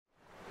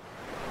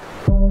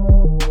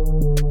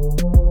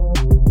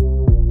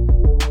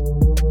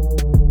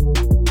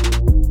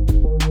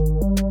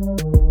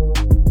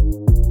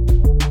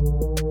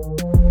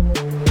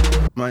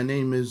My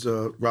name is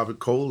Robert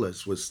Cole,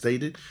 as was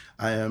stated.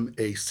 I am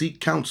a Sikh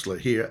counselor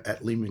here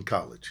at Lehman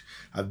College.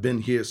 I've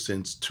been here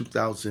since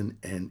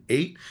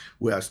 2008,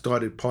 where I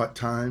started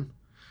part-time,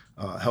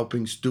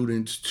 helping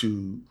students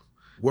to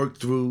work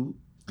through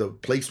the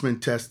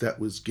placement test that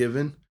was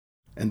given.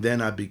 And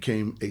then I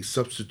became a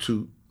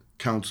substitute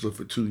counselor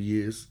for 2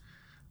 years.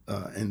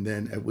 And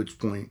then at which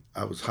point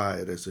I was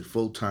hired as a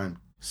full-time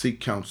Sikh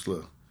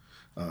counselor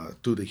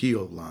through the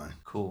HEO line.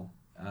 Cool.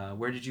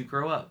 Where did you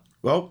grow up?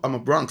 Well, I'm a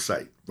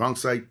Bronxite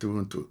through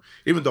and through.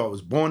 Even though I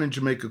was born in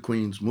Jamaica,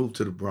 Queens, moved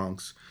to the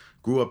Bronx,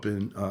 grew up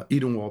in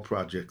Edenwald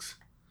Projects.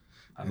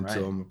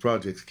 So I'm a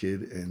projects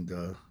kid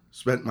and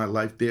spent my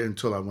life there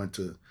until I went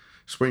to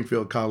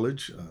Springfield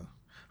College.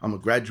 I'm a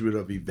graduate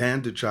of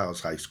Evander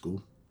Childs High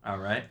School. All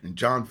right. And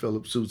John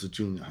Philip Sousa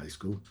Junior High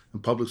School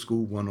and Public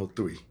School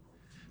 103.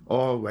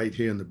 All right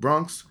here in the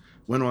Bronx.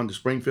 Went on to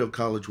Springfield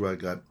College where I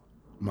got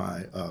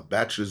my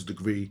bachelor's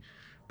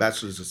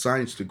of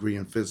science degree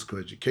in physical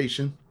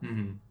education.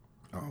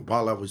 Mm-hmm.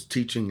 While I was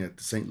teaching at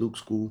the St. Luke's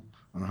School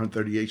on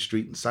 138th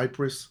Street in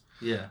Cypress.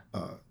 Yeah.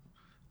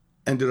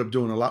 Ended up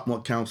doing a lot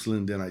more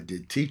counseling than I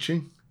did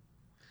teaching.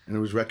 And it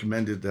was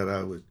recommended that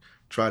I would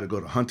try to go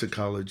to Hunter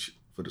College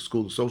for the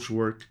School of Social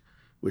Work,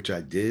 which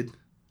I did.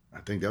 I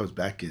think that was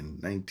back in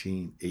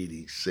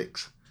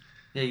 1986.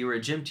 Yeah, you were a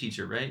gym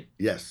teacher, right?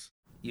 Yes.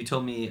 You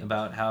told me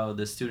about how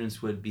the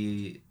students would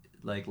be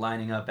like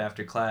lining up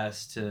after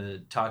class to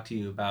talk to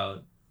you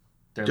about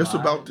their just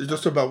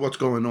lives. about what's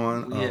going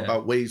on, Yeah.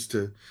 about ways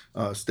to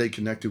stay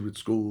connected with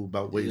school,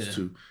 about ways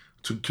to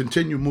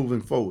continue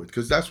moving forward,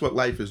 because that's what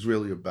life is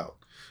really about.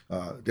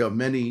 There are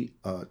many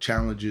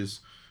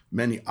challenges,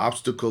 many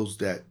obstacles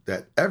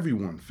that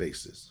everyone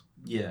faces.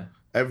 Yeah.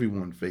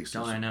 Everyone faces.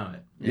 Don't I know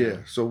it? Yeah.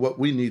 So what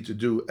we need to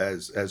do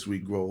as we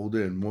grow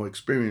older and more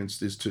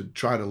experienced is to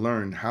try to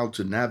learn how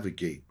to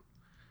navigate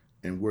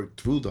and work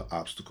through the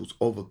obstacles,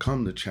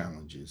 overcome the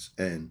challenges,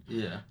 and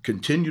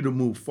continue to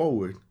move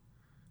forward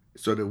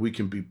so that we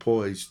can be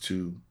poised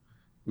to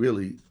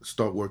really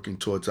start working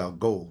towards our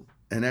goal.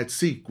 And at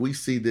Seek, we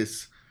see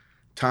this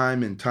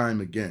time and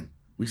time again.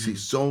 We see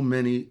so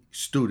many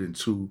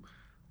students who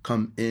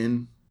come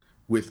in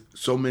with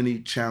so many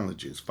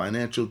challenges,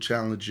 financial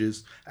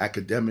challenges,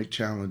 academic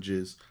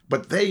challenges,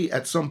 but they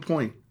at some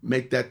point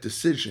make that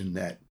decision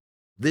that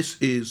this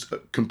is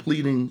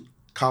completing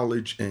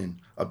college and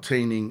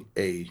obtaining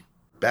a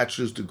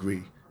bachelor's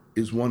degree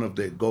is one of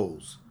their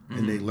goals.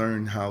 And they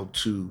learn how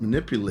to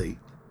manipulate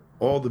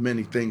all the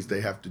many things they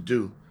have to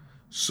do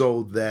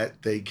so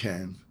that they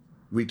can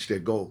reach their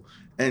goal.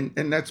 And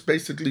that's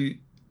basically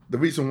the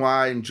reason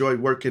why I enjoy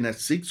working at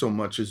Seek so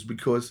much, is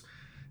because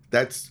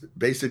that's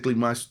basically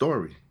my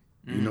story.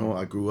 You know,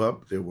 I grew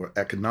up, there were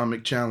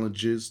economic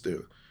challenges.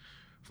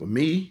 For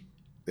me,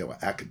 there were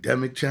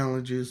academic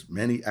challenges,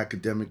 many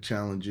academic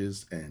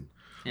challenges. And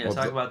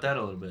talk about that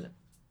a little bit.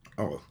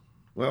 Oh,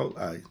 well,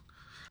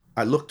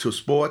 I looked to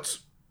sports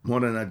more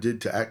than I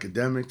did to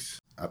academics.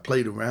 I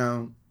played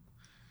around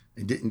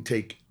and didn't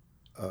take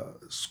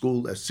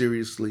school as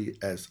seriously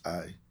as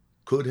I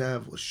could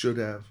have or should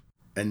have,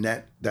 and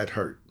that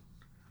hurt.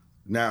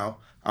 Now,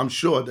 I'm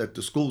sure that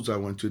the schools I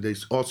went to, they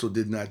also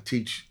did not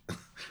teach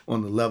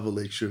on the level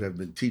they should have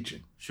been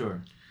teaching.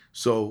 Sure.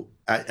 So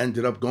I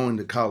ended up going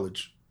to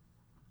college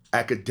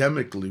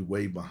academically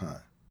way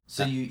behind.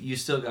 So you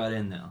still got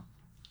in though?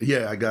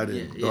 Yeah, I got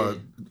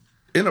in.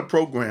 In a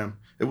program,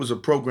 it was a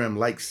program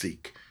like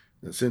Seek.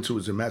 Since it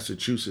was in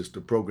Massachusetts,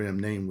 the program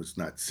name was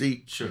not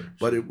Seek,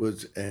 but it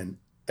was an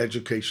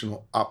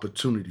educational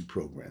opportunity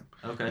program.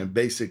 Okay. And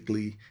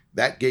basically,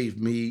 that gave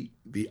me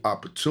the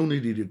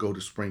opportunity to go to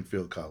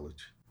Springfield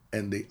College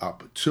and the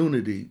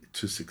opportunity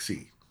to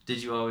succeed.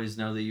 Did you always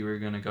know that you were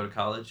going to go to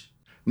college?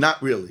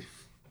 Not really.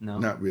 No?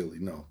 Not really,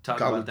 no.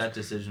 Talk about that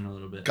decision a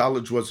little bit.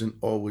 College wasn't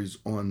always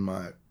on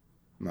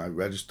my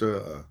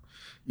register.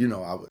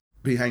 I would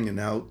be hanging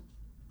out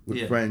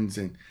with friends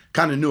and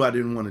kind of knew I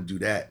didn't want to do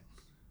that.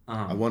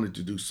 I wanted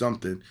to do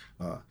something.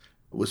 I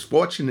was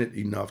fortunate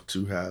enough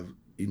to have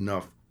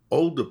enough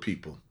older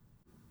people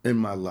in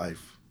my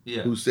life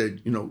who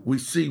said, we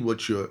see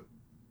what you're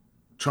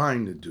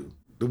trying to do.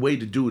 The way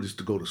to do it is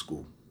to go to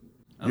school.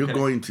 Okay. You're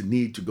going to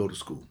need to go to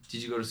school.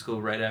 Did you go to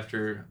school right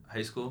after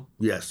high school?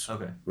 Yes.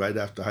 Okay. Right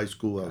after high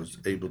school, I was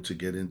able to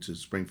get into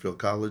Springfield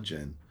College.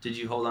 And did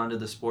you hold on to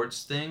the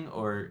sports thing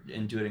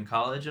and do it in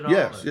college at all?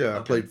 Yes, I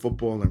played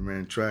football and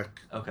ran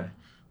track. Okay.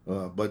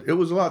 But it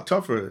was a lot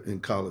tougher in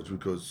college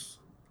because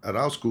at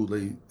our school,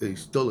 they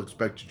still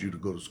expected you to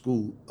go to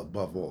school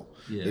above all.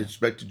 Yeah. They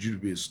expected you to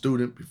be a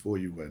student before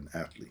you were an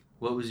athlete.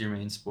 What was your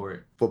main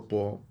sport?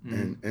 Football,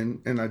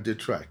 and I did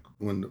track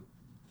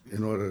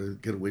in order to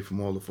get away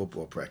from all the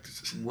football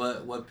practices.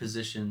 What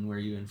position were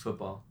you in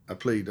football? I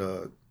played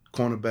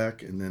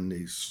cornerback, and then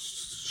they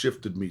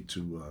shifted me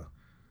to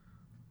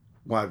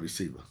wide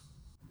receiver.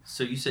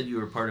 So you said you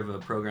were part of a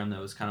program that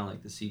was kind of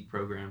like the SEEK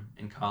program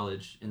in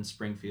college in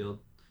Springfield.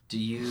 Do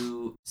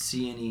you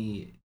see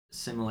any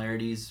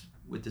similarities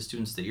with the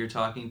students that you're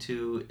talking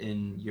to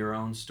in your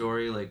own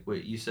story? Like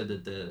what you said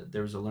that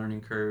there was a learning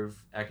curve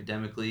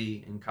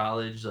academically in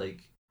college.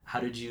 Like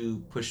how did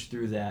you push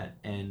through that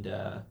and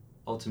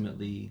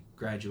ultimately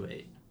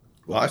graduate?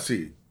 Well, I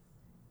see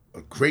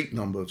a great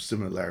number of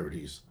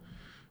similarities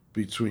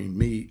between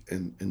me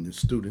and the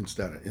students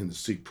that are in the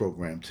SEEK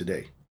program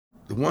today.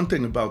 The one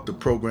thing about the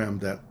program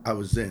that I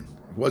was in,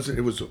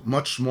 it was a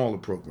much smaller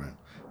program.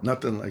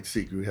 Nothing like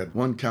SEEK. We had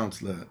one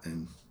counselor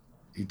and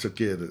he took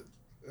care of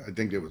I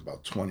think there was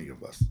about 20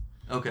 of us.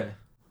 Okay.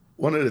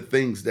 One of the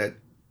things that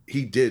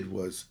he did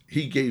was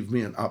he gave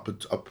me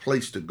a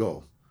place to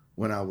go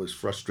when I was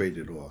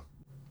frustrated or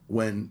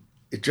when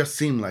it just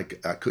seemed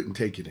like I couldn't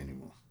take it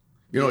anymore.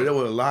 There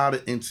were a lot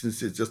of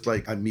instances, just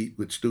like I meet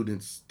with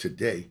students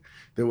today,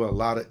 there were a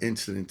lot of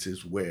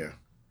incidences where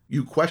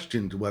you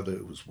questioned whether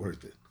it was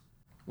worth it.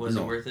 Was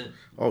it worth it?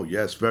 Oh,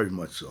 yes, very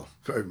much so.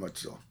 Very much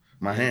so.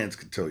 My hands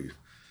could tell you.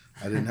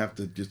 I didn't have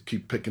to just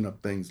keep picking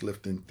up things,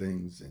 lifting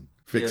things, and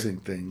fixing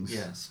things.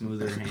 Yeah,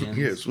 smoother hands.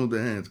 Yeah,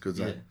 smoother hands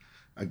because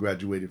I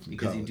graduated from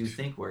college. Because you do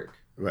think work.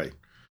 Right.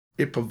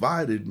 It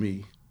provided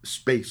me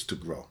space to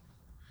grow.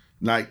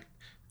 Like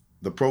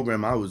the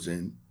program I was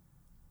in,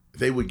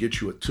 they would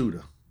get you a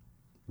tutor.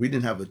 We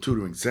didn't have a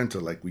tutoring center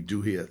like we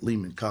do here at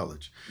Lehman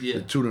College. Yeah.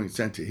 The tutoring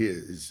center here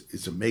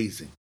is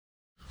amazing.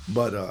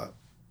 But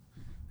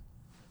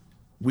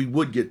we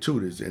would get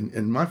tutors. And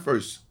in my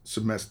first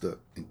semester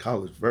in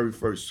college, very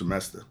first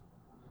semester,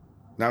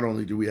 not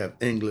only do we have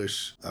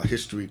English, a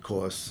history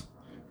course,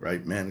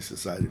 right, man and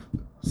society,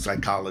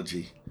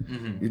 psychology,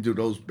 you do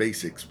those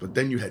basics, but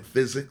then you had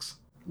physics,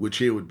 which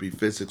here would be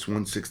physics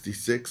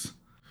 166,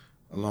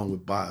 along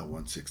with bio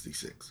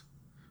 166.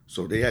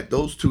 So they had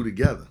those two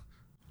together.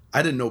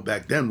 I didn't know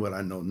back then what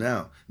I know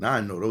now. Now I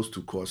know those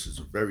two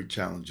courses are very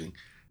challenging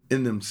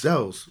in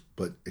themselves,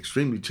 but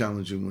extremely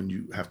challenging when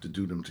you have to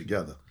do them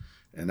together.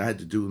 And I had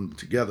to do them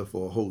together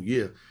for a whole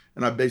year.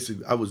 And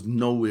I was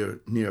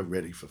nowhere near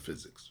ready for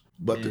physics.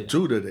 But the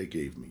tutor they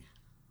gave me,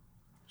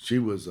 she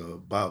was a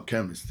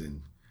biochemist,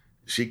 and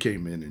she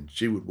came in and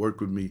she would work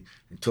with me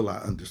until I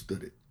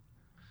understood it.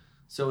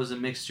 So it was a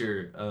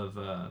mixture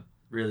of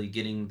really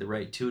getting the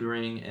right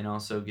tutoring and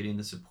also getting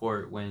the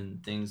support when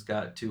things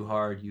got too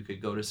hard. You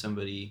could go to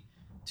somebody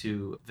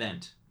to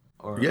vent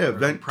or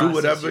vent, do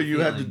whatever you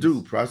had to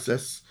do,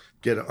 process,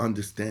 better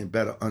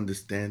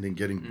understanding,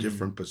 getting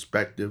different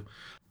perspective,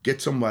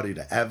 get somebody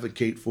to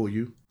advocate for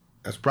you.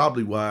 That's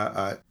probably why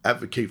I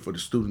advocate for the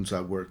students I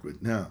work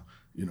with now.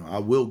 I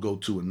will go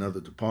to another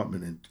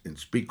department and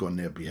speak on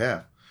their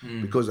behalf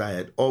because I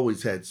had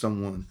always had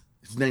someone.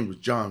 His name was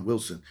John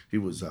Wilson. He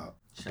was a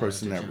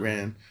person that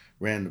ran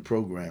the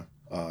program.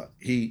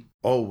 He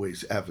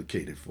always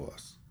advocated for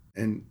us.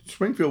 And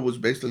Springfield was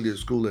basically a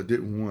school that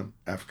didn't want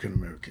African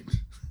Americans.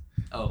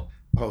 Oh,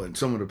 and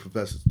some of the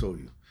professors told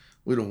you,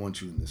 we don't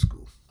want you in this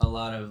school. A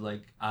lot of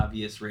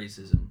obvious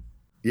racism.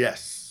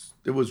 Yes,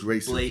 there was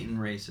racism. Blatant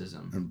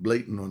racism. And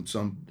blatant on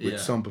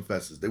some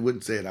professors. They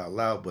wouldn't say it out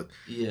loud, but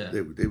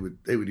they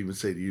would even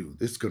say to you,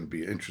 this is going to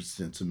be an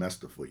interesting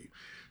semester for you.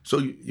 So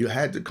you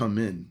had to come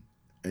in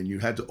and you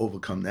had to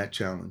overcome that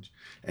challenge.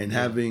 And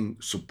having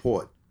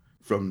support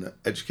from the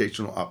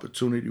Educational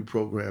Opportunity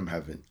Program,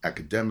 having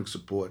academic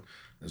support,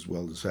 as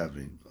well as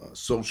having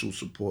social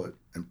support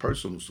and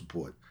personal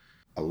support,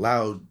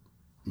 allowed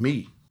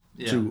me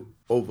to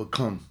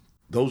overcome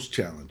those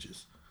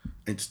challenges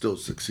and still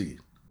succeed.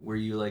 Were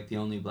you the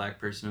only black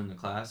person in the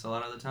class a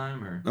lot of the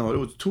time, or? No, there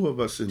was two of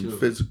us in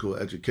physical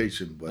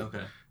education, but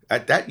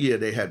at that year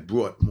they had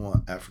brought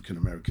more African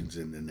Americans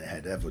in than they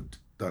had ever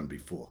done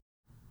before.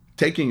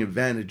 Taking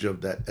advantage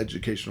of that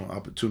Educational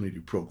Opportunity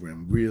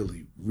Program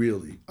really,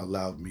 really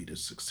allowed me to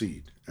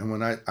succeed. And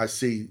when I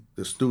see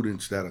the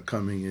students that are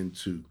coming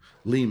into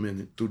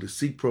Lehman through the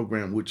SEEK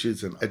program, which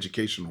is an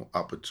Educational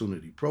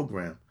Opportunity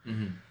Program,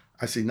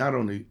 I see not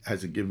only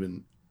has it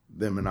given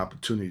them an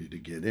opportunity to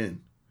get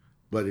in,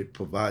 but it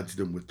provides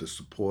them with the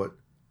support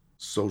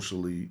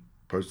socially,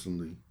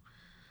 personally,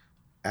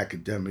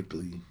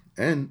 academically,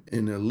 and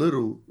in a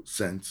little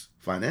sense,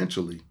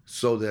 financially,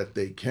 so that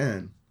they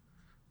can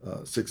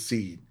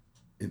succeed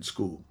in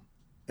school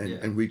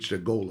and reach their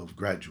goal of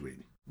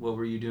graduating. What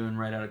were you doing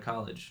right out of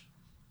college?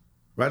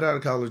 Right out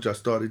of college, I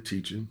started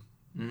teaching,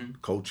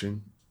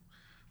 coaching,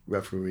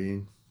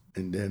 refereeing,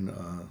 and then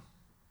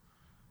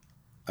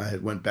I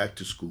had went back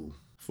to school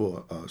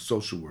for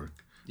social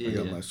work. I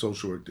got my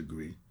social work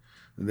degree.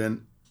 And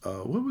then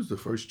what was the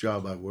first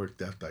job I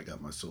worked after I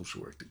got my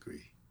social work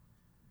degree?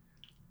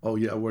 Oh,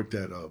 yeah, I worked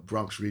at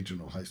Bronx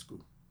Regional High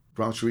School.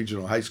 Bronx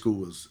Regional High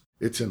School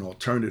it's an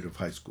alternative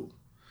high school.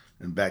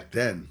 And back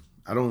then,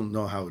 I don't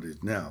know how it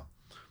is now,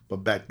 but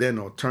back then,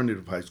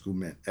 alternative high school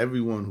meant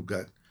everyone who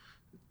got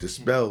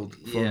dispelled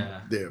from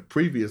their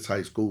previous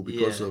high school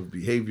because of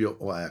behavior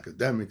or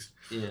academics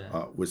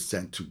was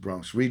sent to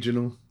Bronx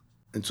Regional.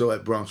 And so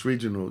at Bronx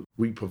Regional,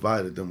 we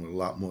provided them with a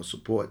lot more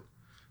support.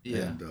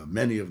 And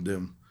many of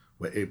them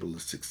were able to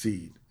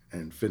succeed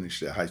and finish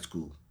their high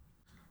school.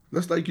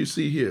 Just like you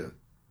see here,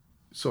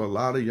 saw a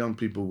lot of young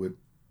people with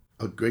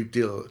a great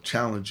deal of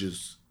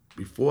challenges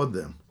before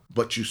them,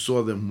 but you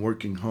saw them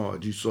working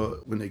hard. You saw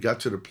when they got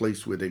to the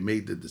place where they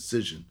made the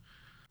decision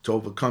to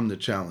overcome the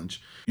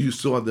challenge, you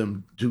saw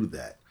them do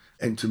that.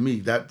 And to me,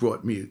 that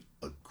brought me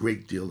a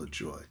great deal of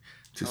joy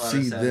to a lot of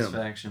see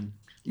satisfaction. them.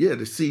 Yeah,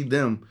 to see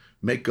them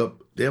make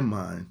up their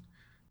mind,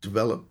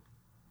 develop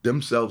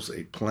themselves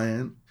a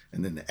plan,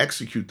 and then to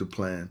execute the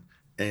plan,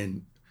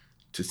 and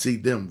to see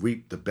them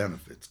reap the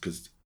benefits,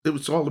 because it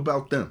was all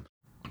about them.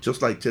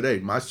 Just like today,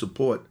 my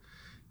support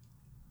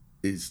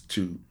is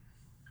to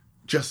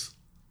just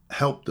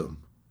help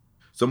them.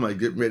 Somebody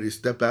getting ready to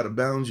step out of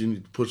bounds, you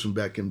need to push them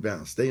back in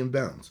bounds. Stay in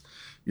bounds.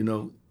 You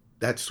know,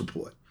 that's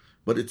support.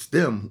 But it's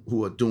them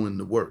who are doing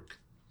the work.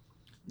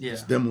 Yeah.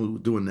 It's them who are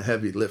doing the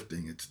heavy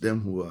lifting. It's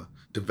them who are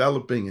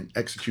developing and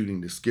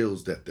executing the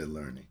skills that they're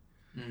learning.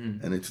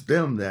 Mm-hmm. And it's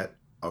them that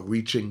are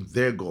reaching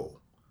their goal.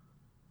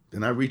 They're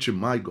not reaching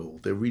my goal.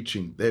 They're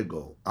reaching their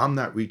goal. I'm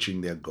not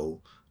reaching their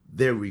goal.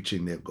 They're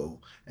reaching their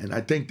goal. And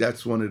I think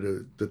that's one of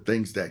the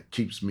things that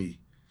keeps me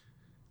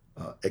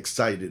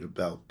excited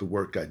about the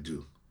work I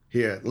do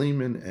here at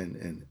Lehman,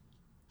 and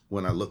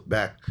when I look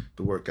back,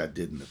 the work I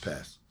did in the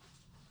past.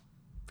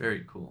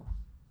 Very cool.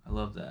 I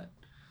love that.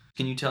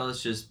 Can you tell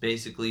us just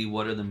basically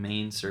what are the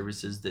main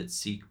services that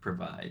SEEK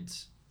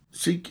provides?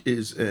 SEEK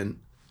is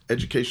an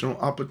educational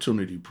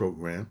opportunity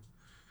program.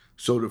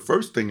 So the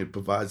first thing it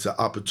provides the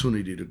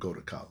opportunity to go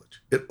to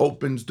college. It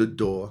opens the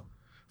door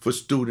for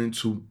students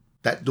who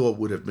that door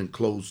would have been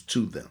closed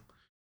to them,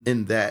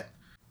 in that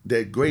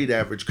their grade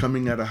average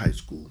coming out of high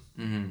school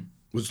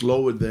was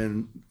lower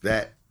than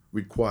that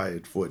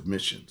required for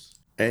admissions.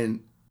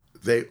 And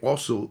they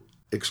also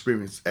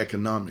experience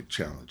economic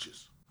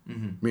challenges,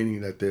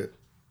 meaning that their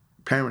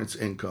parents'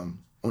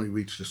 income only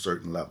reached a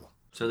certain level.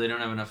 So they don't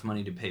have enough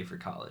money to pay for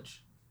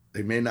college.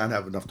 They may not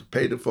have enough to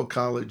pay for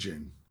college,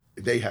 and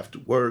they have to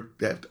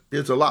work.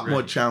 There's a lot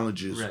more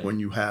challenges when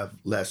you have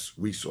less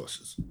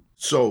resources.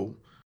 So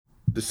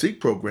the SEEK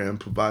program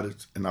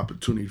provided an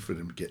opportunity for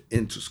them to get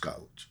into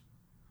college.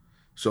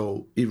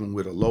 So even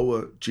with a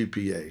lower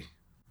GPA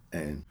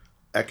and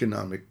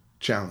economic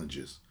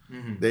challenges,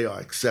 they are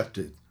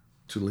accepted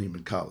to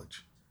Lehman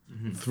College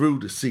through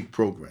the SEEK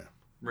program.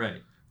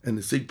 Right. And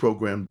the SEEK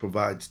program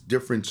provides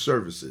different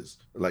services,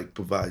 like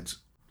provides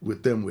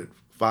with them with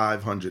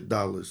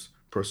 $500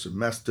 per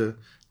semester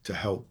to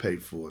help pay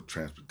for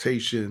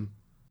transportation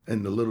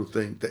and the little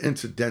thing, the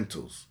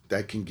incidentals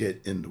that can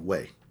get in the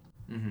way.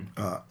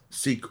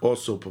 SEEK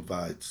also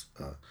provides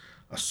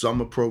a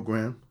summer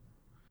program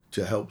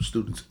to help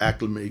students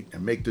acclimate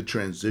and make the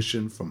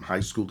transition from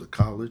high school to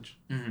college,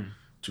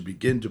 to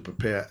begin to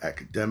prepare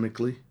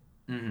academically.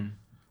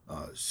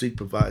 SEEK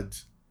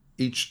provides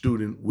each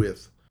student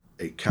with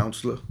a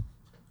counselor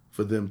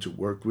for them to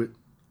work with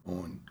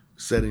on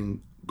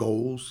setting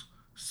goals,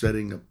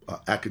 setting an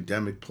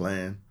academic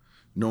plan,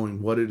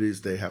 knowing what it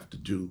is they have to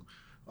do.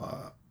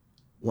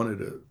 One of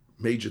the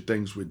major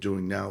things we're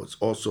doing now is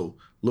also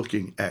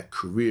looking at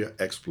career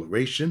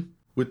exploration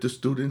with the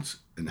students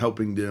and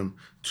helping them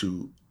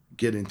to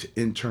get into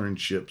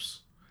internships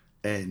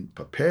and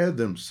prepare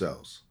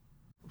themselves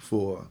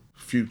for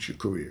future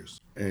careers.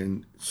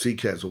 And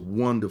SEEK has a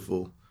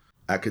wonderful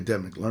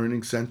academic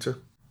learning center.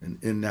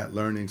 And in that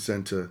learning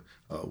center,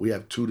 we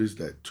have tutors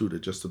that tutor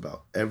just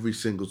about every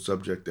single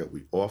subject that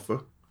we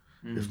offer.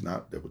 If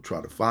not, they will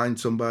try to find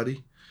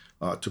somebody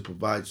to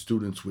provide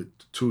students with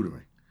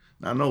tutoring.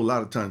 Now, I know a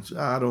lot of times,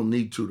 I don't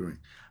need tutoring.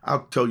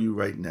 I'll tell you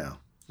right now.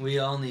 We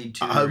all need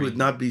tutoring. I would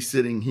not be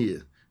sitting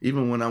here.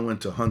 Even when I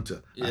went to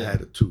Hunter, I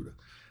had a tutor.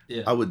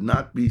 I would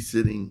not be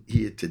sitting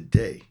here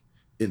today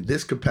in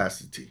this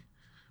capacity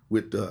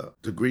with the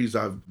degrees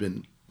I've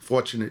been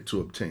fortunate to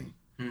obtain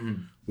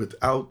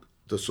without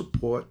the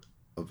support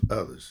of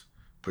others,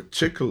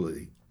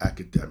 particularly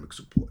academic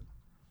support.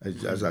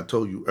 As I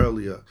told you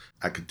earlier,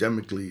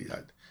 academically,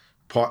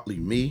 partly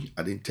me,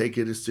 I didn't take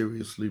it as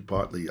seriously,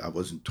 partly I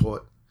wasn't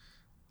taught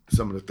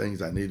some of the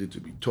things I needed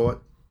to be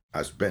taught.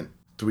 I spent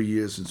 3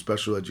 years in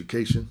special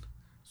education,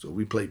 so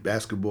we played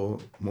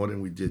basketball more than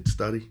we did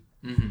study.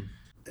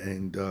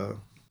 And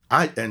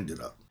I ended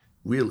up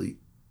really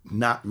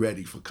not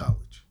ready for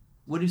college.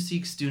 What do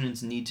SEEK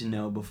students need to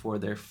know before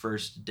their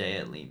first day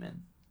at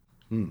Lehman?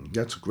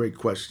 That's a great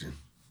question.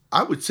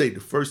 I would say the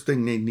first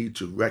thing they need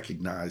to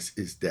recognize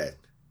is that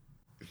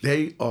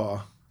they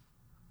are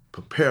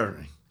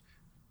preparing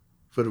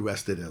for the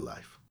rest of their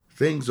life.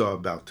 Things are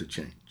about to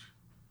change.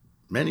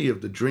 Many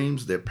of the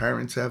dreams their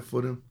parents have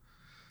for them,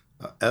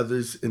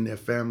 others in their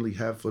family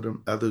have for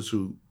them, others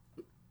who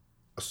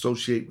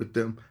associate with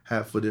them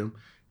have for them,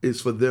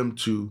 is for them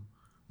to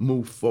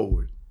move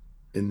forward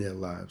in their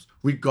lives,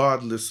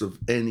 regardless of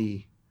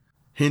any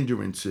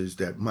hindrances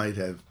that might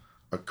have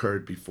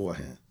occurred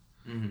beforehand.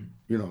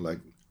 You know, like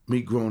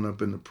me growing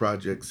up in the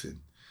projects, and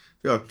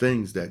there are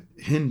things that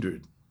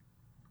hindered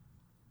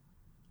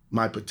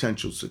my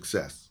potential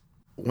success.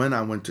 When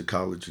I went to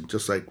college, and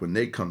just like when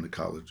they come to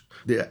college,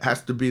 there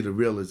has to be the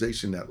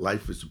realization that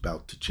life is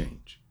about to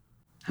change.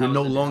 We're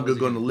no longer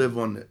going to live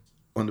on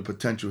on the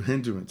potential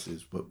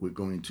hindrances, but we're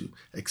going to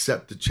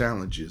accept the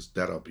challenges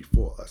that are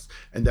before us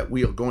and that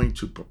we are going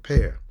to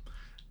prepare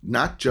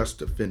not just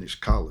to finish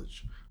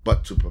college,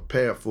 but to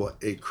prepare for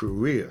a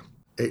career,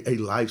 a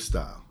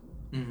lifestyle,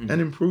 an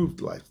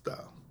improved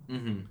lifestyle.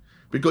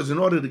 Because in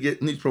order to get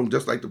in these programs,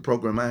 just like the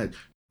program I had,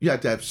 you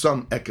had to have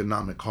some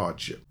economic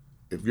hardship.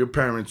 If your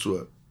parents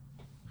were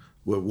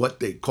what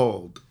they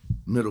called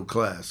middle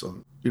class,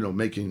 or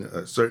making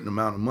a certain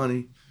amount of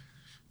money,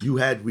 you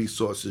had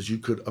resources, you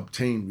could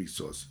obtain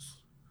resources.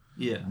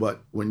 Yeah.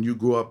 But when you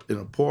grew up in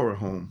a poorer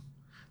home,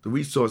 the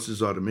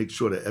resources are to make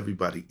sure that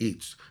everybody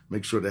eats,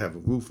 make sure they have a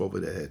roof over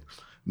their head,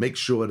 make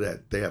sure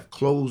that they have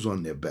clothes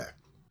on their back,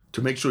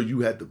 to make sure you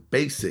had the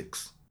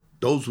basics.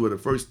 Those were the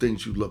first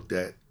things you looked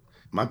at.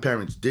 My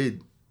parents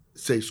did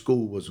say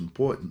school was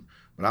important,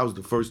 but I was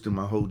the first in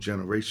my whole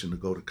generation to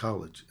go to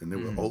college, and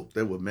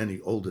there were many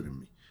older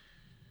than me.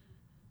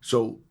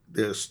 So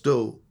there's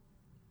still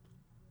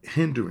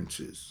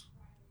hindrances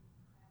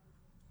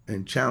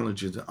and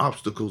challenges and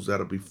obstacles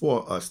that are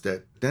before us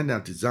that they're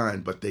not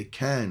designed, but they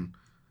can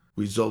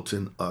result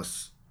in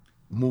us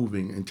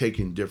moving and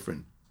taking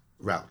different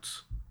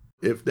routes.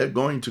 If they're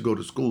going to go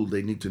to school,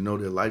 they need to know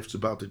their life's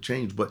about to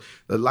change, but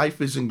the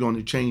life isn't going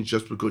to change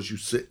just because you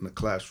sit in a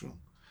classroom,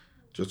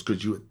 just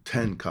because you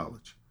attend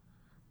college.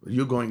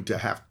 You're going to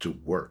have to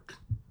work.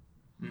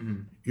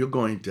 You're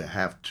going to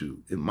have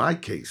to, in my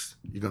case,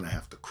 you're going to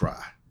have to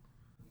cry.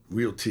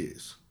 Real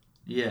tears.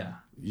 Yeah.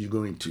 You're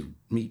going to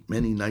meet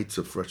many nights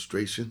of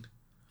frustration.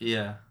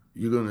 Yeah.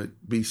 You're going to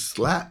be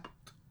slapped.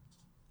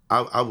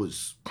 I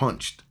was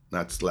punched,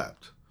 not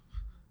slapped.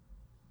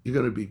 You're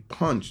going to be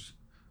punched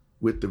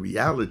with the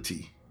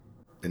reality,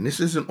 and this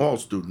isn't all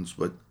students,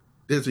 but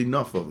there's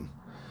enough of them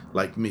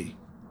like me.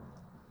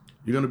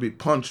 You're going to be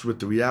punched with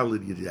the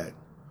reality that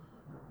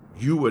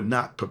you were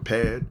not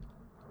prepared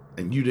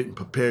and you didn't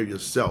prepare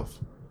yourself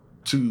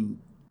to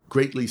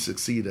greatly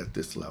succeed at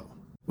this level.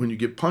 When you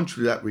get punched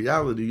with that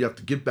reality, you have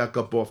to get back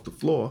up off the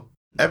floor.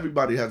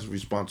 Everybody has a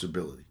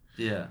responsibility.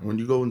 Yeah. When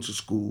you go into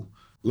school,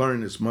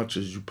 learn as much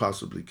as you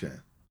possibly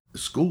can. The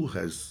school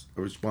has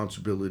a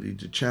responsibility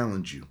to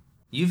challenge you.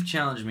 You've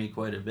challenged me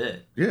quite a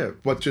bit. Yeah,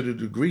 but to the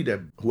degree that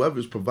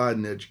whoever's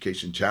providing the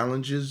education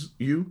challenges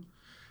you,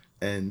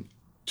 and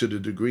to the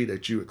degree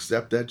that you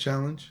accept that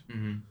challenge,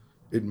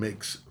 it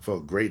makes for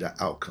a greater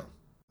outcome,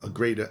 a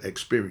greater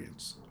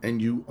experience,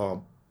 and you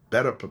are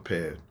better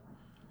prepared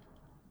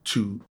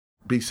to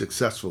be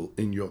successful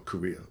in your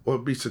career or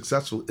be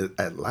successful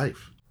at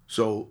life.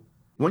 So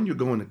when you're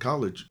going to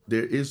college,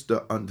 there is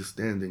the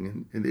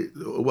understanding, and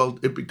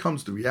it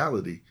becomes the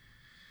reality.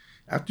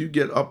 After you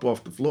get up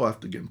off the floor,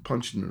 after getting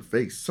punched in the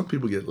face, some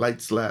people get light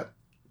slapped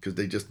because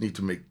they just need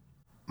to make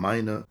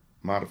minor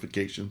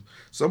modifications.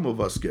 Some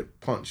of us get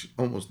punched,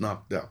 almost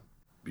knocked out,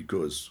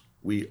 because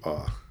we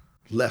are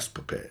less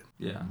prepared.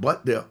 Yeah.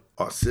 But there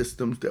are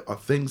systems, there are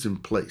things in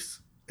place,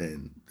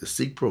 and the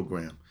SEEK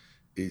program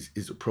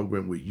is a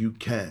program where you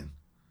can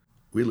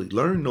really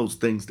learn those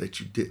things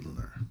that you didn't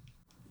learn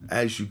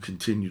as you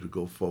continue to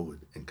go forward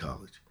in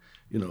college.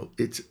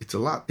 It's a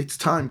lot. It's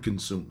time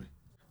consuming.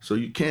 So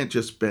you can't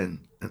just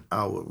spend an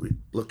hour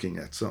looking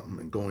at something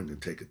and going to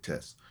take a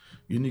test.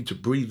 You need to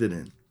breathe it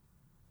in.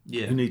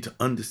 Yeah. You need to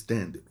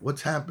understand it.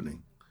 What's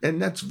happening?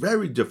 And that's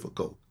very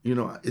difficult.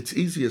 It's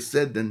easier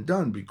said than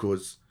done,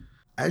 because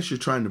as you're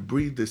trying to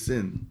breathe this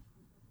in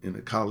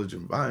a college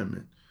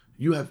environment,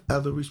 you have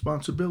other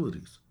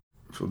responsibilities.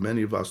 For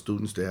many of our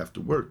students, they have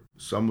to work.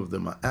 Some of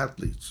them are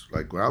athletes.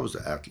 Like when I was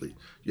an athlete,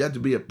 you had to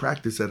be at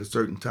practice at a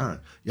certain time.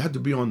 You had to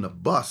be on the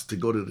bus to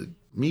go to the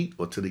meet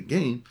or to the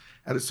game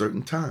at a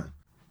certain time.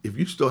 If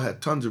you still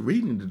had tons of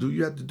reading to do,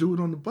 you had to do it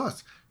on the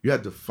bus. You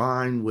had to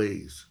find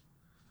ways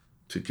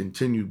to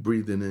continue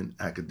breathing in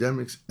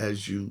academics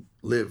as you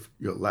live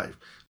your life.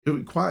 It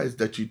requires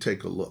that you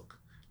take a look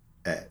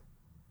at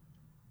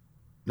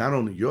not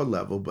only your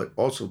level, but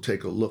also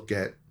take a look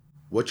at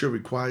what you're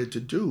required to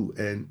do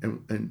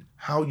and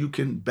how you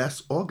can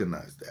best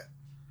organize that.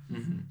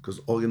 Because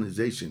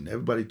organization,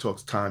 everybody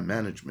talks time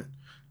management.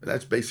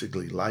 That's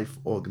basically life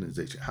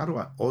organization. How do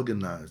I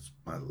organize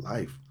my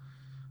life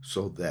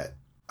so that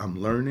I'm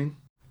learning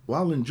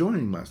while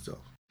enjoying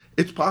myself?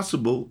 It's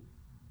possible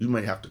you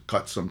may have to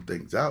cut some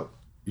things out.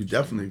 You're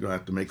definitely going to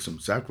have to make some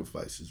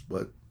sacrifices,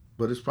 but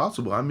it's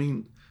possible. I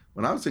mean,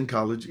 when I was in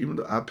college, even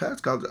though I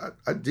passed college,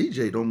 I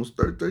DJ'd almost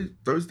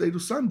Thursday to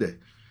Sunday.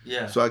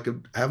 Yeah. So I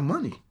could have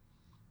money.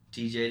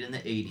 DJ'd in the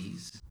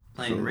 80s,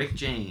 playing Rick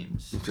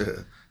James.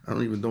 I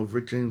don't even know if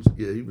Rick James,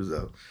 yeah, he was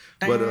out.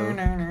 But,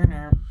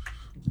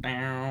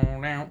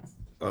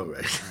 all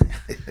right.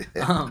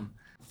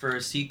 For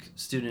a SEEK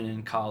student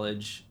in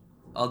college,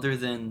 other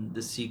than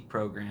the SEEK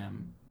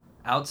program,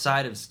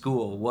 outside of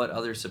school, what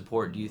other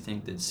support do you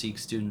think that SEEK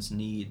students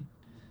need?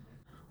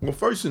 Well,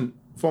 first and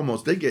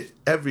foremost, they get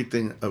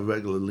everything a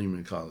regular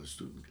Lehman College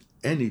student,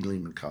 any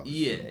Lehman College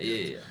student.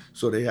 Yeah.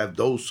 So they have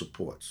those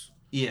supports.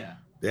 Yeah.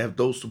 They have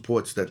those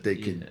supports that they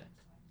can.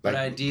 But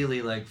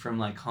ideally, from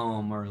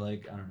home or I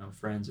don't know,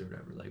 friends or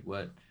whatever.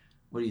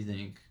 What do you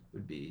think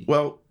would be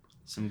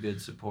some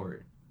good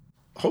support?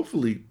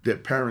 hopefully their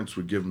parents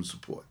would give them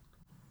support.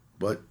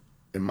 But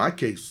in my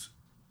case,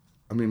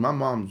 I mean, my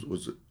mom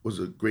was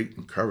a great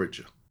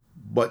encourager.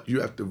 But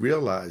you have to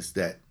realize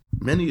that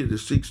many of the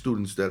Sikh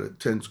students that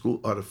attend school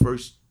are the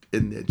first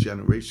in their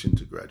generation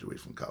to graduate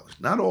from college.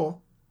 Not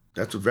all.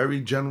 That's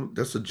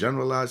a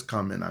generalized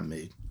comment I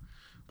made.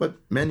 But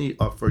many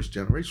are first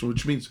generation,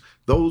 which means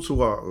those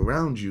who are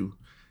around you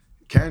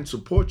can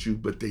support you,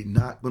 but they're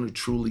not going to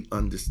truly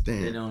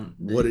understand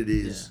what it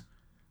is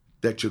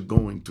that you're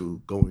going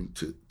to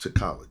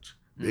college.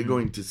 Mm-hmm. They're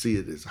going to see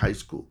it as high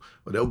school,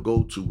 or they'll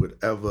go to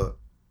whatever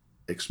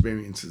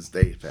experiences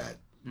they've had.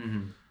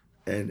 Mm-hmm.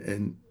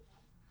 And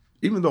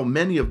even though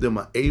many of them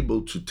are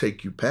able to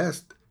take you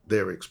past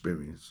their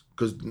experience,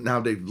 because now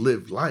they've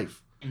lived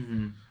life,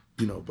 mm-hmm.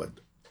 But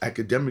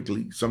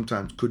academically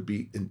sometimes could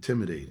be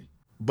intimidating.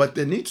 But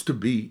there needs to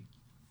be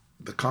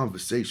the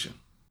conversation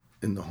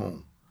in the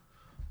home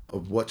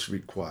of what's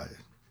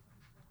required.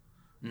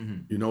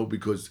 Mm-hmm.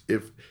 Because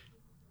if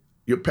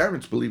your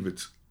parents believe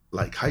it's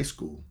like high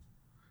school,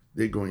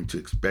 they're going to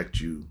expect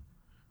you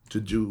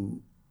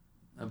to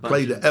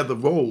play the other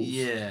roles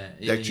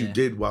that you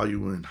did while you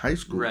were in high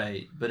school.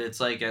 Right, but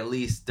it's like at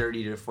least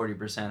 30 to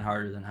 40%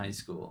 harder than high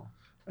school.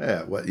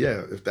 Yeah, well,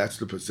 yeah, if that's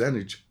the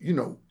percentage,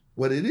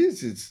 what it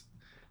is it's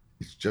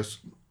just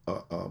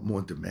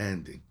more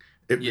demanding.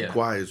 It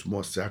requires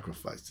more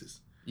sacrifices.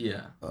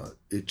 Yeah.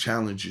 It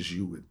challenges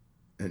you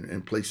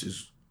and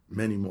places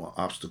many more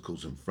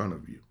obstacles in front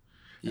of you.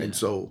 Yeah. And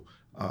so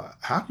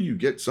how do you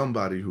get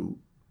somebody who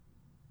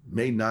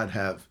may not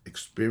have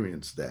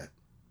experienced that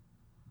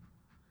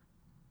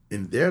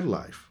in their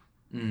life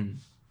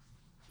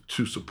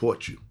to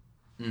support you?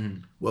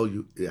 Mm-hmm.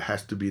 Well, it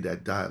has to be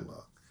that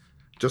dialogue.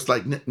 Just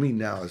like me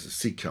now as a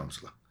Sikh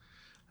counselor.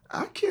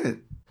 I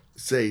can't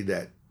say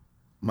that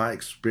my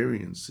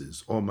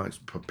experiences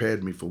almost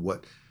prepared me for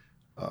what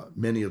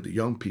many of the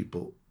young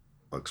people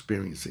are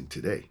experiencing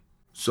today.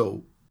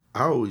 So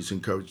I always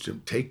encourage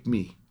them, take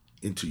me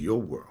into your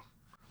world.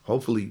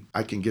 Hopefully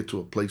I can get to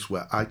a place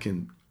where I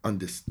can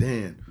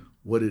understand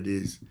what it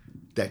is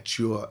that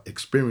you're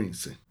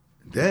experiencing.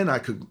 Then I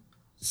could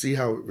see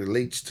how it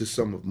relates to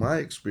some of my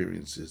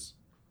experiences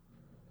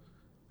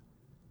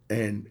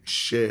and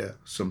share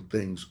some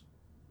things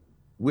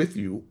with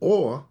you,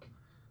 or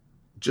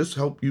just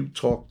help you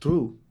talk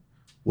through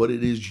what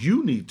it is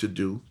you need to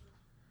do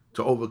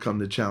to overcome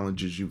the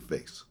challenges you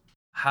face.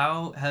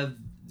 How have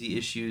the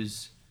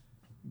issues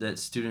that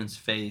students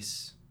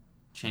face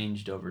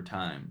changed over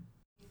time?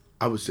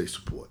 I would say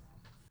support.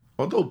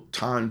 Although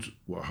times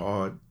were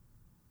hard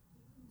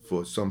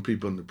for some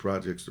people in the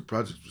projects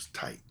was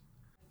tight.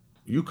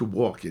 You could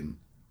walk in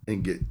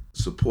and get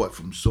support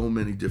from so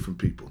many different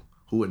people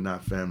who are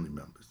not family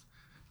members.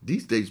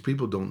 These days,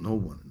 people don't know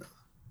one another.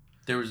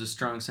 There was a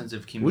strong sense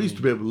of community. We used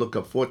to be able to look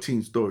up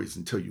 14 stories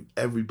and tell you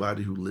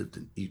everybody who lived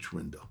in each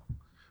window.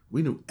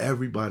 We knew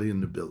everybody in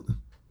the building.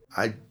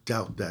 I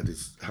doubt that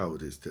is how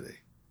it is today.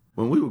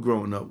 When we were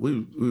growing up,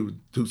 we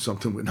would do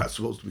something we're not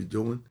supposed to be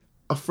doing.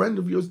 A friend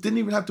of yours didn't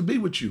even have to be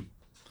with you.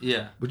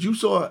 Yeah. But you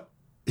saw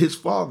his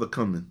father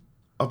coming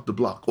up the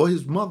block, or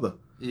his mother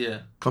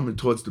coming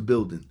towards the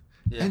building.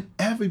 Yeah. And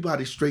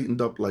everybody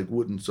straightened up like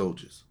wooden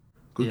soldiers.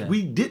 Because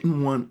we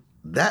didn't want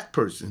that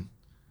person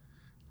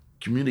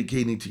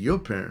communicating to your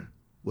parent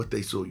what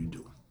they saw you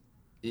doing.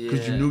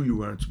 Because you knew you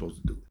weren't supposed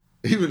to do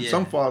it. Even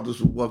some fathers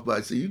would walk by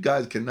and say, you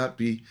guys cannot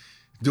be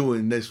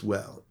doing this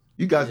well.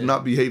 You guys are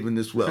not behaving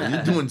this well.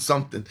 You're doing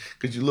something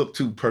because you look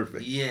too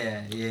perfect.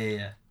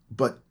 Yeah.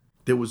 But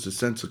there was a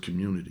sense of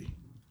community.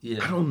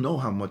 Yeah. I don't know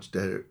how much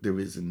there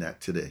is in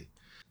that today.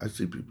 I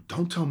see people,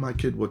 don't tell my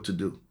kid what to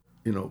do.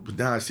 But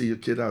now I see a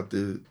kid out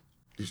there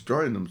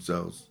destroying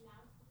themselves.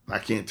 I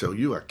can't tell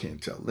you, I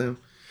can't tell them.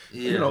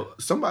 Yeah.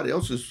 Somebody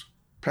else's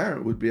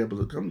parent would be able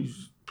to come, you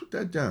just put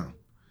that down.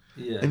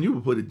 Yeah. And you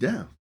would put it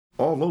down.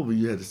 All over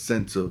you had a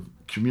sense of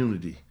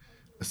community,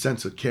 a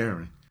sense of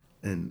caring.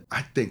 And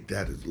I think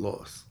that is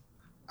lost.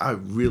 I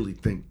really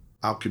think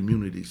our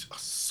communities are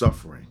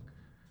suffering.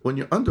 When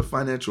you're under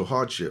financial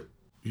hardship,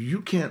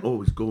 you can't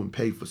always go and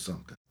pay for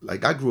something.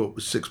 Like I grew up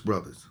with 6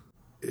 brothers.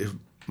 If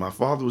my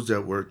father was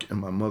at work and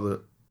my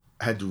mother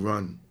had to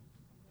run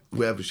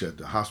wherever she had,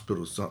 the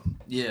hospital or something,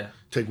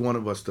 take one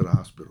of us to the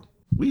hospital.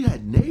 We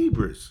had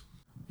neighbors.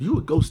 You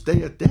would go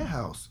stay at their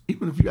house.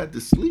 Even if you had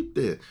to sleep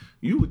there,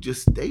 you would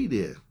just stay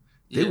there.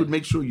 They would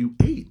make sure you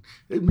ate.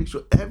 They'd make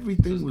sure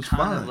everything was fine.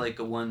 Kind of like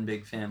a one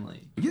big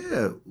family.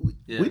 Yeah.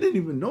 We didn't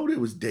even know there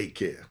was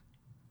daycare.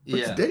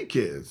 What's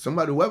daycare?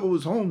 Whoever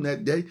was home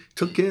that day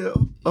took care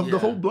of the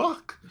whole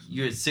block.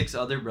 You had 6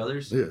 other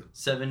brothers? Yeah.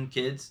 7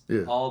 kids?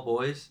 Yeah. All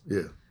boys?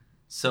 Yeah.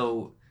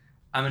 So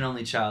I'm an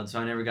only child, so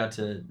I never got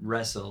to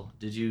wrestle.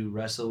 Did you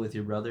wrestle with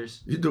your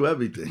brothers? You do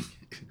everything.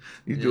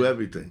 You do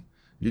everything.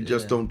 You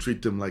just don't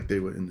treat them like they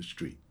were in the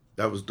street.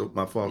 That was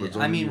my father's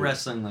only rule.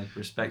 Wrestling, like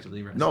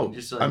respectively wrestling. No,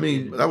 just like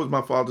that was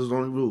my father's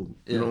only rule.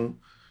 Yeah.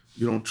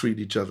 You don't treat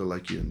each other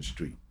like you're in the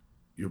street.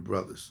 You're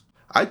brothers.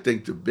 I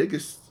think the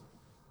biggest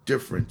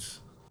difference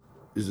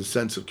is a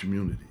sense of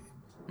community.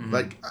 Mm-hmm.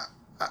 Like,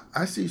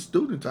 I see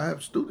students, I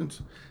have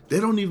students, they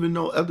don't even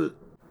know other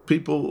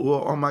people who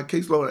are on my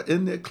caseload are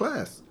in their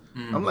class.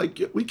 I'm like,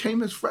 we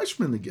came as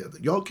freshmen together.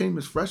 Y'all came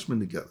as freshmen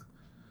together.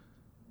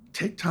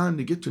 Take time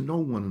to get to know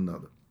one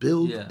another.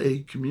 Build a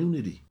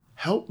community.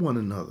 Help one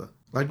another.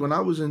 Like when I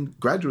was in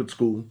graduate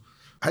school,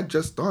 I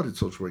just started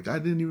social work. I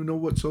didn't even know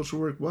what social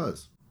work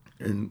was.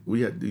 And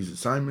we had these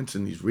assignments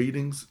and these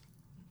readings.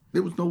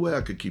 There was no way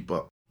I could keep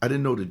up. I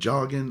didn't know the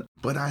jargon,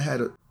 but I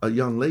had a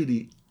young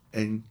lady,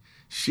 and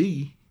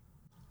she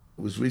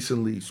was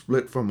recently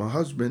split from her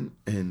husband,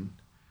 and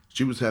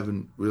she was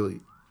having really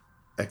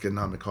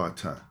economic hard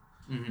time.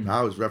 Now,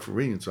 I was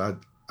refereeing, so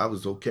I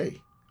was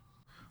okay.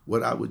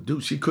 What I would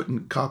do, she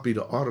couldn't copy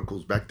the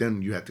articles. Back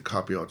then, you had to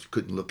copy articles. You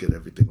couldn't look at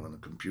everything on the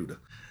computer.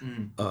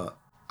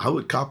 I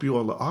would copy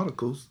all the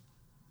articles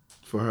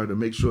for her to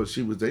make sure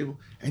she was able,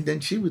 and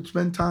then she would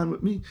spend time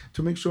with me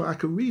to make sure I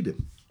could read it,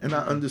 and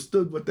I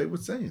understood what they were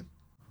saying.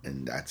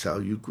 And that's how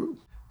you grew.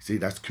 See,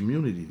 that's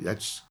community.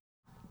 That's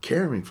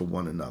caring for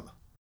one another.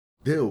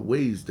 There are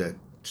ways that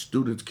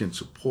students can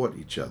support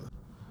each other,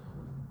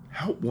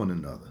 help one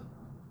another.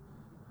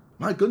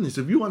 My goodness,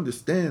 if you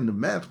understand the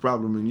math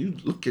problem and you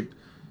look at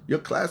your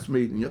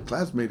classmate and your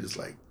classmate is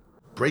like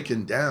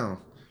breaking down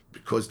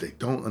because they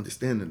don't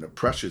understand and the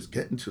pressure's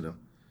getting to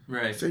them.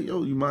 Right. Say,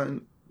 yo, you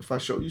mind if I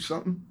show you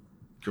something?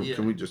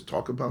 Can we just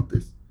talk about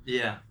this?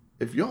 Yeah.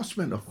 If y'all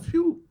spend a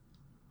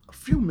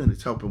few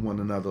minutes helping one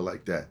another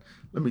like that,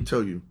 let me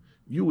tell you,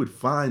 you would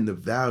find the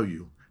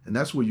value. And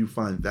that's where you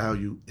find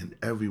value in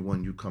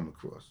everyone you come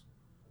across.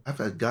 I've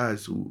had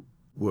guys who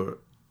were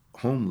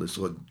homeless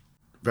or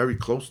very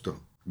close to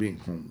being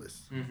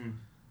homeless.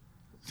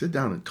 Sit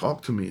down and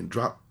talk to me and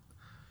drop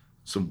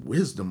some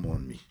wisdom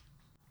on me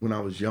when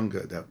I was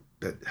younger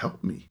that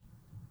helped me.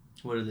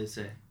 What did they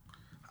say?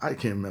 I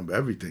can't remember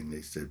everything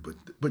they said,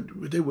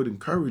 but they would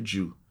encourage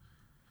you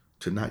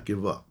to not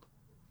give up.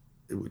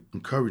 It would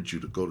encourage you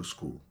to go to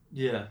school.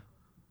 Yeah.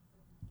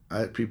 I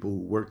had people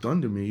who worked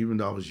under me, even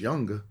though I was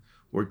younger,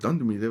 worked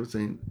under me. They were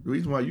saying, the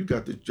reason why you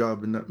got this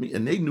job and not me,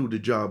 and they knew the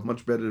job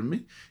much better than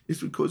me,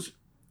 is because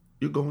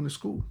you're going to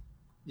school.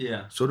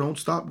 Yeah. So don't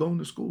stop going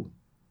to school.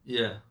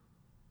 Yeah.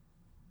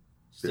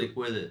 Stick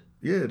with it.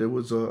 Yeah, there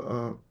was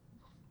a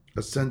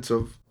sense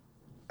of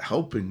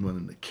helping one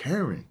another,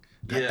 caring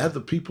that other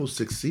people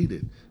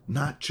succeeded,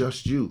 not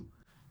just you.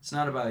 It's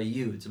not about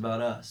you, it's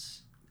about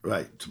us.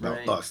 Right, it's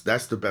about us.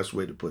 That's the best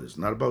way to put it. It's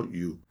not about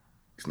you.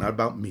 It's not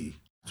about me.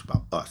 It's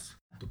about us.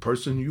 The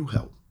person you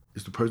help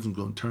is the person who's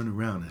going to turn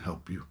around and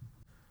help you.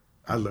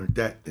 I learned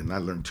that, and I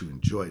learned to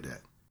enjoy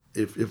that.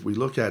 If we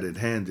look at it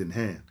hand in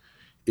hand,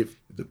 if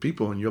the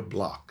people on your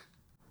block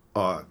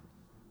are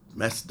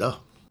messed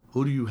up,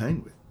 who do you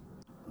hang with?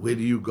 Where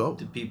do you go?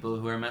 The people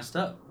who are messed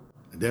up.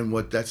 And then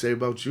what that say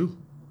about you?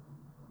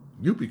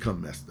 You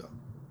become messed up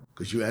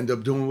because you end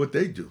up doing what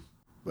they do.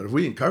 But if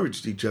we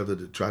encouraged each other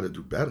to try to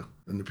do better,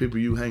 then the people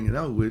you hanging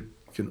out with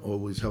can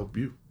always help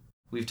you.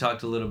 We've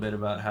talked a little bit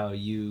about how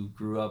you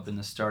grew up in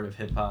the start of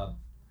hip-hop.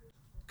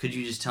 Could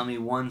you just tell me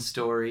one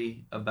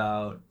story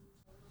about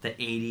the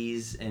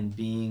 80s and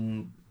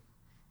being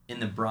in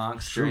the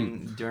Bronx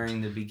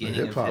during the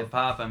beginning of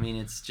hip-hop? I mean,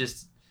 it's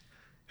just...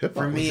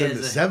 Hip-hop was in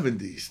the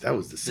 70s. That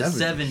was the 70s.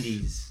 The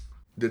 70s.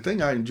 The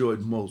thing I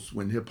enjoyed most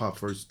when hip-hop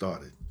first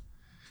started,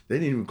 they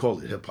didn't even call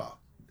it hip-hop.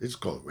 They just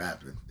called it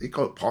rapping. They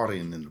called it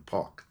partying in the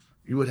park.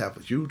 You would have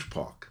a huge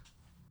park,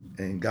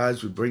 and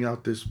guys would bring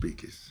out their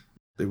speakers.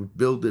 They would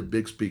build their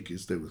big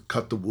speakers. They would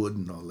cut the wood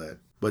and all that.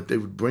 But they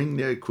would bring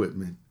their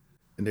equipment,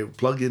 and they would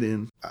plug it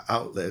in an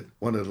outlet,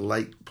 one of the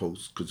light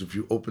posts, because if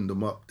you opened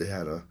them up, they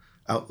had an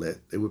outlet.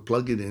 They would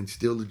plug it in,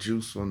 steal the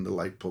juice from the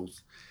light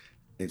post,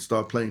 and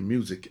start playing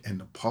music, and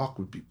the park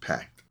would be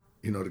packed.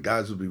 You know, the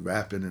guys would be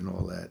rapping and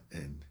all that.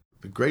 And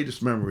the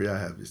greatest memory I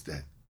have is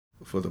that,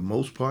 for the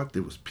most part,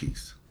 there was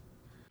peace.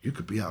 You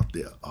could be out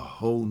there a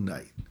whole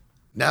night.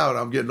 Now that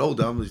I'm getting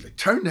older, I'm just like,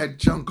 turn that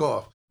junk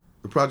off.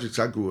 The projects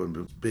I grew up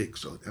in was big,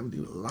 so there would be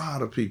a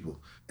lot of people.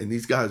 And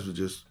these guys would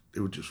just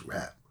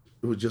rap.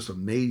 It was just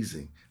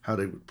amazing how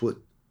they would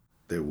put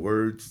their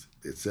words,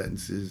 their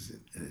sentences,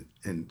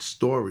 and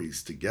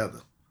stories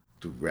together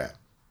to rap.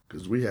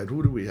 Because we had,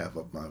 who do we have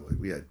up my way?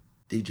 We had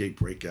DJ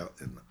Breakout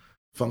and the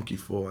Funky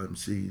 4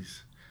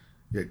 MCs.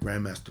 You had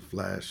Grandmaster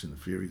Flash and the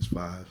Furious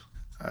 5.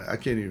 I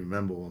can't even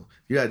remember all.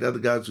 You had other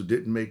guys who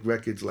didn't make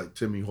records like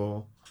Timmy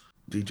Hall,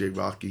 DJ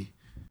Rocky.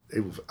 They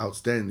were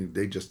outstanding.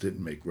 They just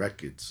didn't make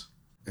records.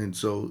 And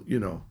so, you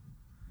know,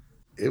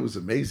 it was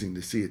amazing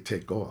to see it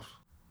take off.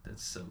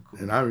 That's so cool.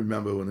 And I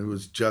remember when it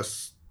was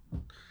just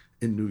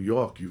in New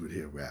York, you would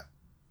hear rap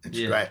and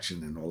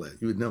scratching and all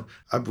that. You would know.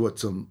 I brought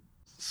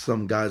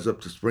some guys up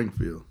to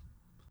Springfield,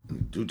 and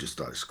the dude just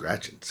started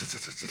scratching.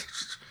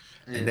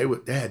 And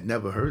they had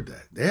never heard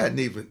that. They hadn't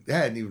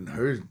even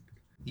heard.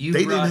 You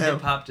brought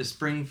hip hop to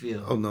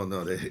Springfield. Oh no,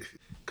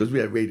 because we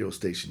had radio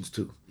stations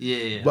too.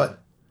 Yeah.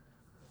 But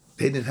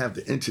they didn't have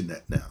the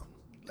internet now.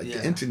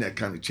 The internet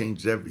kind of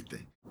changed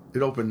everything.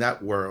 It opened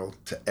that world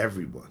to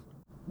everyone,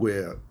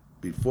 where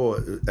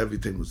before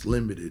everything was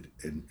limited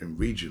and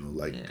regional.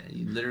 Like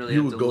you literally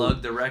have to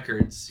lug the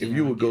records. If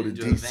you would go to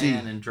DC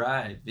and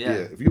drive,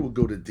 if you would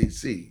go to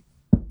DC,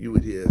 you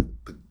would hear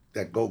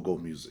that go-go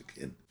music,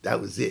 and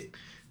that was it.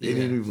 They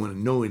didn't even want to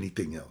know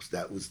anything else.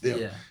 That was them.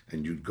 Yeah.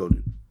 And you'd go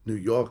to New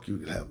York, you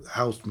would have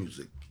house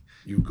music.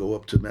 You go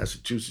up to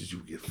Massachusetts, you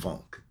would get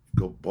funk.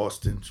 Go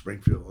Boston,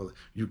 Springfield,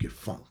 you get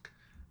funk.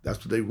 That's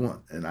what they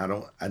want. And I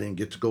didn't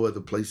get to go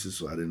other places,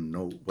 so I didn't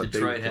know what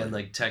Detroit they were had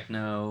like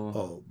techno.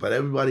 Oh, but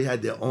everybody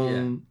had their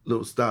own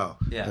little style.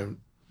 Yeah. And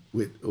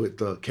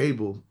with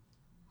cable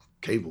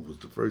was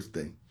the first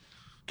thing.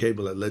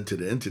 Cable that led to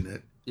the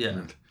internet. Yeah.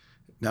 And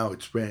now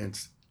it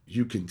spans.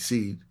 You can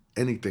see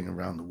anything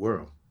around the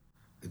world.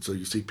 And so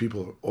you see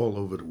people all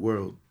over the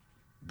world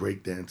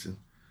breakdancing.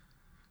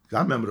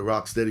 I remember the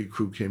Rocksteady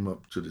crew came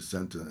up to the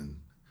center, and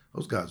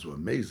those guys were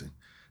amazing.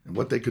 And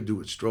what they could do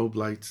with strobe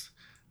lights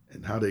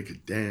and how they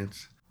could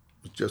dance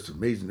was just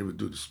amazing. They would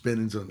do the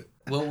spinnings on it.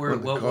 What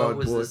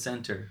was the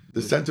center?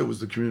 The center was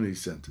the community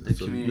center.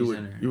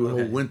 Center. You would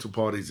hold winter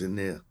parties in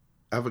there.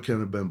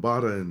 African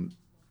Bambaataa, and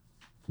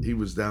he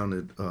was down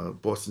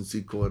at Boston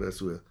Seacourt.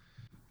 That's where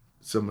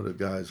some of the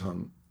guys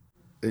hung.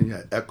 Then you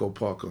had Echo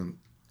Park on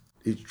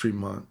East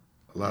Tremont.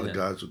 A lot of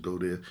guys would go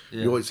there.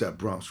 You always had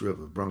Bronx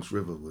River. Bronx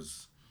River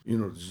was,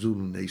 the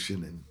Zulu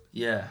Nation,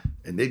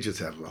 and they just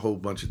had a whole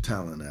bunch of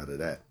talent out of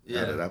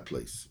that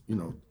place.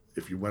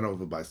 If you went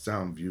over by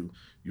Soundview,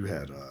 you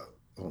had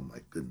oh my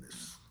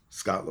goodness,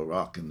 Scott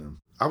LaRock and them.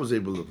 I was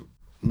able to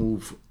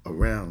move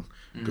around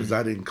because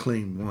I didn't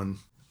claim one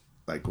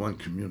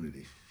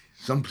community.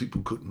 Some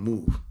people couldn't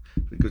move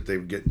because they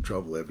would get in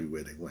trouble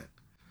everywhere they went.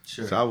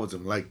 Sure. So I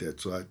wasn't like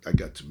that. So I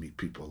got to meet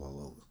people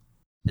all over.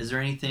 Is there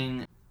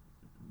anything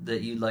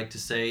that you'd like to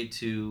say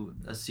to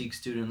a Sikh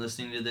student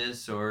listening to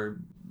this, or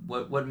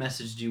what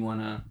message do you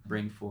want to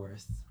bring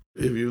forth?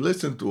 If you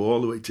listen through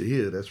all the way to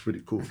here, that's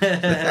pretty cool.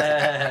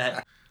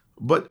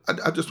 But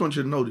I just want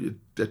you to know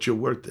that you're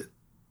worth it.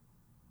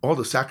 All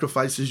the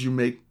sacrifices you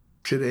make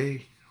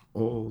today,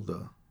 all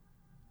the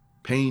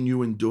pain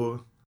you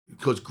endure,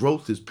 because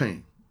growth is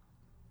pain.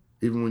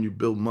 Even when you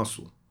build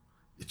muscle,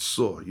 it's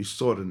sore. You're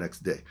sore the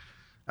next day.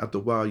 After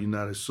a while, you're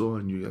not as sore,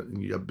 and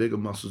you have bigger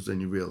muscles than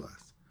you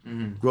realize.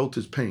 Mm-hmm. Growth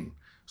is pain.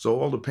 So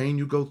all the pain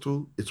you go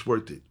through, it's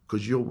worth it,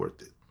 because you're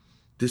worth it.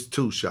 This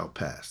too shall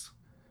pass.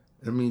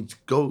 That means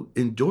go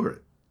endure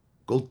it.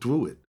 Go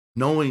through it,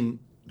 knowing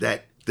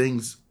that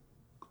things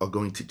are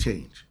going to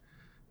change.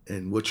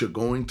 And what you're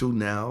going through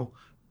now,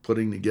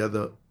 putting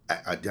together,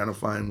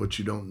 identifying what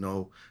you don't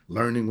know,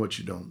 learning what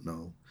you don't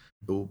know,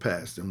 it will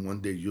pass. And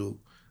one day you'll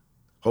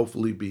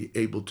hopefully be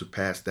able to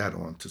pass that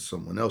on to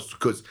someone else.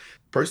 Because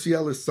Percy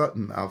Ellis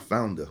Sutton, our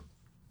founder,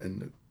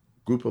 and the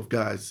group of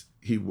guys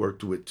he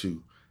worked with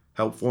to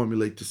help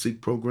formulate the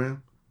Sikh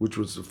program, which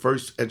was the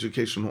first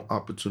educational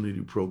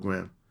opportunity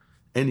program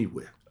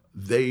anywhere.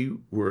 They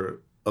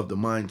were of the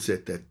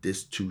mindset that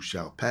this too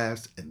shall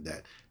pass and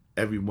that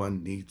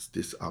everyone needs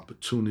this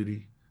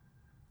opportunity.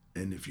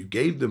 And if you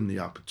gave them the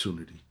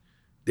opportunity,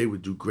 they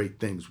would do great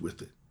things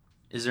with it.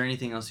 Is there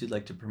anything else you'd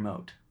like to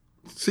promote?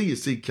 See your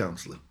Sikh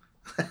counselor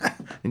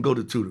and go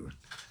to tutoring.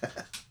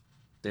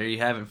 There you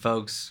have it,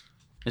 folks.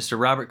 Mr.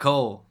 Robert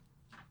Cole,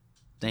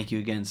 thank you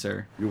again,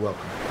 sir. You're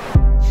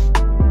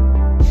welcome.